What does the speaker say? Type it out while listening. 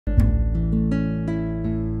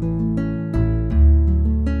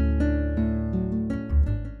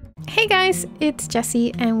guys, it's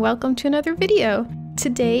Jessie and welcome to another video.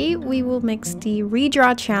 Today we will mix the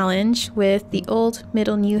redraw challenge with the old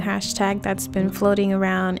middle new hashtag that's been floating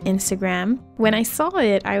around Instagram. When I saw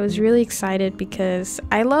it, I was really excited because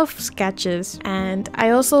I love sketches and I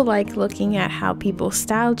also like looking at how people's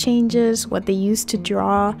style changes, what they used to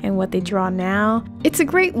draw and what they draw now. It's a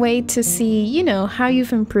great way to see, you know, how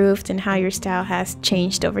you've improved and how your style has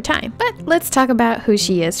changed over time. But let's talk about who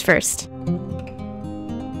she is first.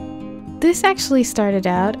 This actually started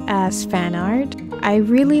out as fan art. I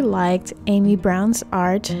really liked Amy Brown's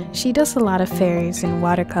art. She does a lot of fairies in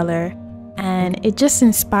watercolor, and it just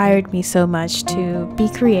inspired me so much to be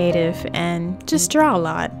creative and just draw a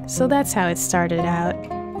lot. So that's how it started out.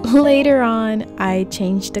 Later on, I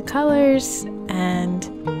changed the colors, and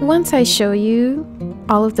once I show you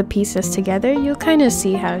all of the pieces together, you'll kind of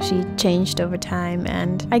see how she changed over time,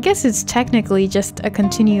 and I guess it's technically just a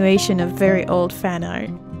continuation of very old fan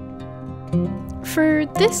art. For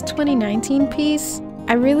this 2019 piece,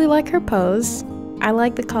 I really like her pose. I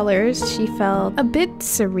like the colors. She felt a bit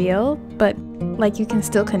surreal, but like you can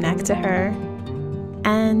still connect to her.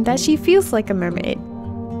 And that she feels like a mermaid.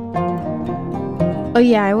 Oh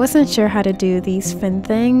yeah, I wasn't sure how to do these fin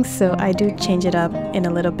things, so I do change it up in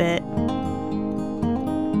a little bit.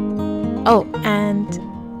 Oh, and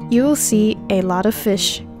you will see a lot of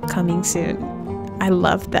fish coming soon. I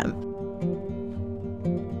love them.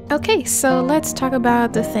 Okay, so let's talk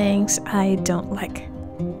about the things I don't like.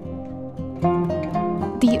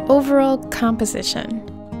 The overall composition.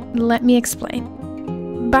 Let me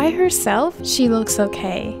explain. By herself, she looks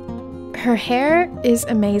okay. Her hair is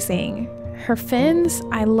amazing. Her fins,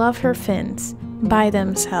 I love her fins by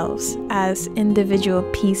themselves as individual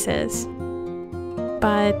pieces.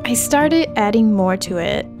 But I started adding more to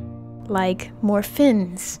it, like more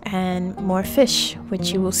fins and more fish,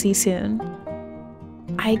 which you will see soon.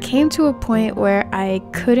 I came to a point where I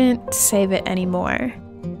couldn't save it anymore,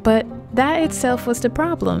 but that itself was the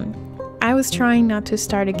problem. I was trying not to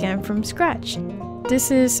start again from scratch.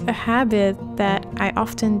 This is a habit that I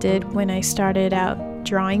often did when I started out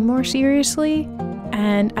drawing more seriously,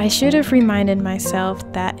 and I should have reminded myself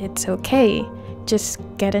that it's okay. Just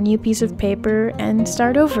get a new piece of paper and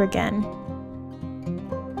start over again.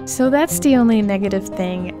 So that's the only negative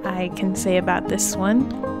thing I can say about this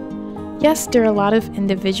one. Yes, there are a lot of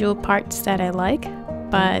individual parts that I like,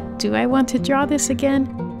 but do I want to draw this again?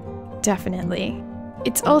 Definitely.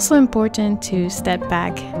 It's also important to step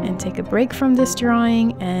back and take a break from this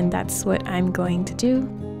drawing, and that's what I'm going to do,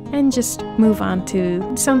 and just move on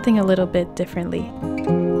to something a little bit differently.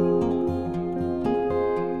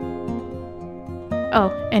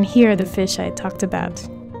 Oh, and here are the fish I talked about.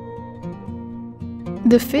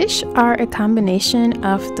 The fish are a combination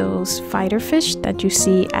of those fighter fish that you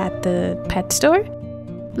see at the pet store.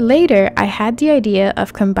 Later, I had the idea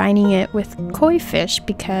of combining it with koi fish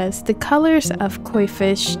because the colors of koi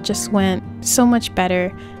fish just went so much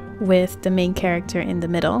better with the main character in the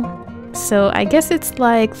middle. So I guess it's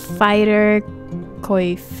like fighter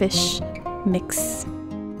koi fish mix.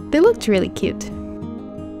 They looked really cute.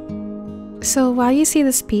 So while you see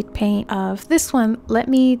the speed paint of this one, let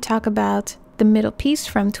me talk about the middle piece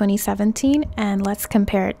from 2017 and let's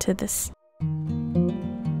compare it to this.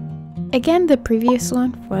 Again, the previous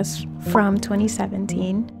one was from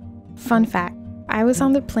 2017. Fun fact, I was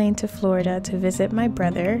on the plane to Florida to visit my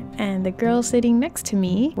brother and the girl sitting next to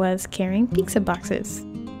me was carrying pizza boxes.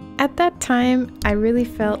 At that time, I really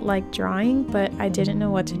felt like drawing, but I didn't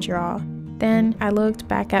know what to draw. Then I looked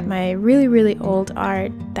back at my really old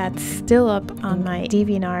art that's still up on my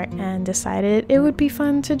DeviantArt and decided it would be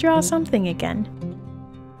fun to draw something again.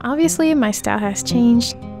 Obviously, my style has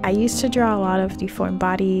changed. I used to draw a lot of deformed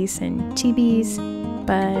bodies and chibis,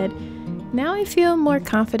 but now I feel more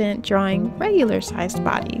confident drawing regular sized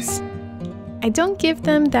bodies. I don't give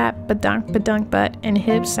them that badunk butt and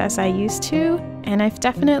hips as I used to, and I've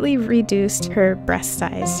definitely reduced her breast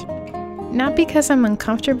size. Not because I'm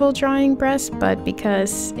uncomfortable drawing breasts, but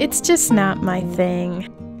because it's just not my thing.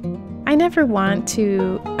 I never want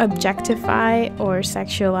to objectify or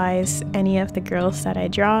sexualize any of the girls that I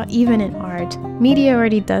draw, even in art. Media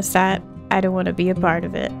already does that. I don't want to be a part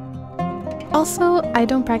of it. Also, I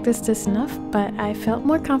don't practice this enough, but I felt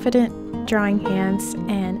more confident drawing hands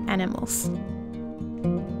and animals.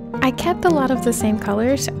 I kept a lot of the same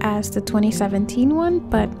colors as the 2017 one,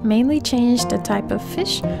 but mainly changed the type of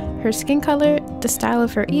fish, her skin color, the style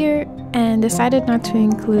of her ear, and decided not to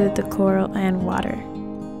include the coral and water.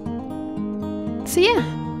 So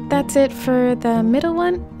yeah, that's it for the middle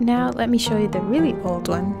one. Now let me show you the really old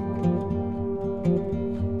one.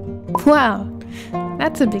 Wow,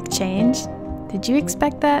 that's a big change. Did you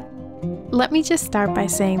expect that? Let me just start by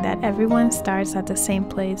saying that everyone starts at the same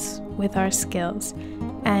place with our skills,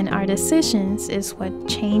 and our decisions is what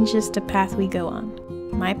changes the path we go on.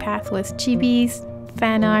 My path was chibis,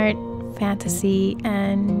 fan art, fantasy,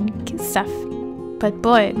 and cute stuff. But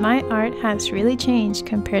boy, my art has really changed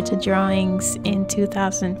compared to drawings in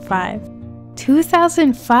 2005.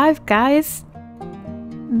 2005, guys!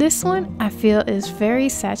 This one I feel is very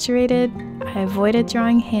saturated. I avoided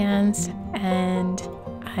drawing hands, and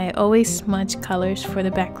I always smudge colors for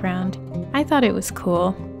the background. I thought it was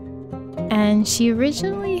cool. And she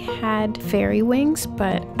originally had fairy wings,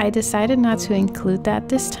 but I decided not to include that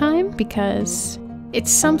this time because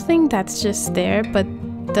it's something that's just there but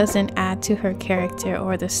doesn't add to her character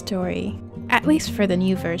or the story, at least for the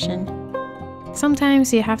new version.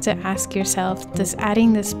 Sometimes you have to ask yourself, does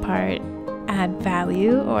adding this part add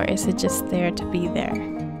value, or is it just there to be there?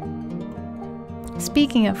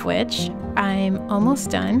 Speaking of which, I'm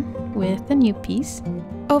almost done with the new piece.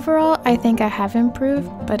 Overall, I think I have improved,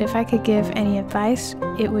 but if I could give any advice,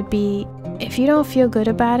 it would be, if you don't feel good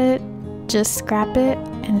about it, just scrap it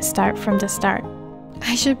and start from the start.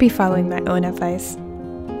 I should be following my own advice.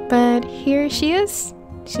 But here she is.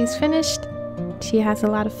 She's finished. She has a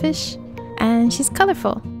lot of fish, and she's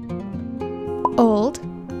colorful. Old,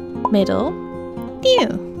 middle, new.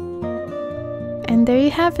 And there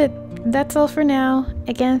you have it. That's all for now.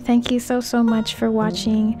 Again, thank you so much for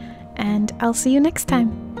watching, and I'll see you next time.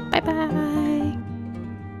 Bye bye.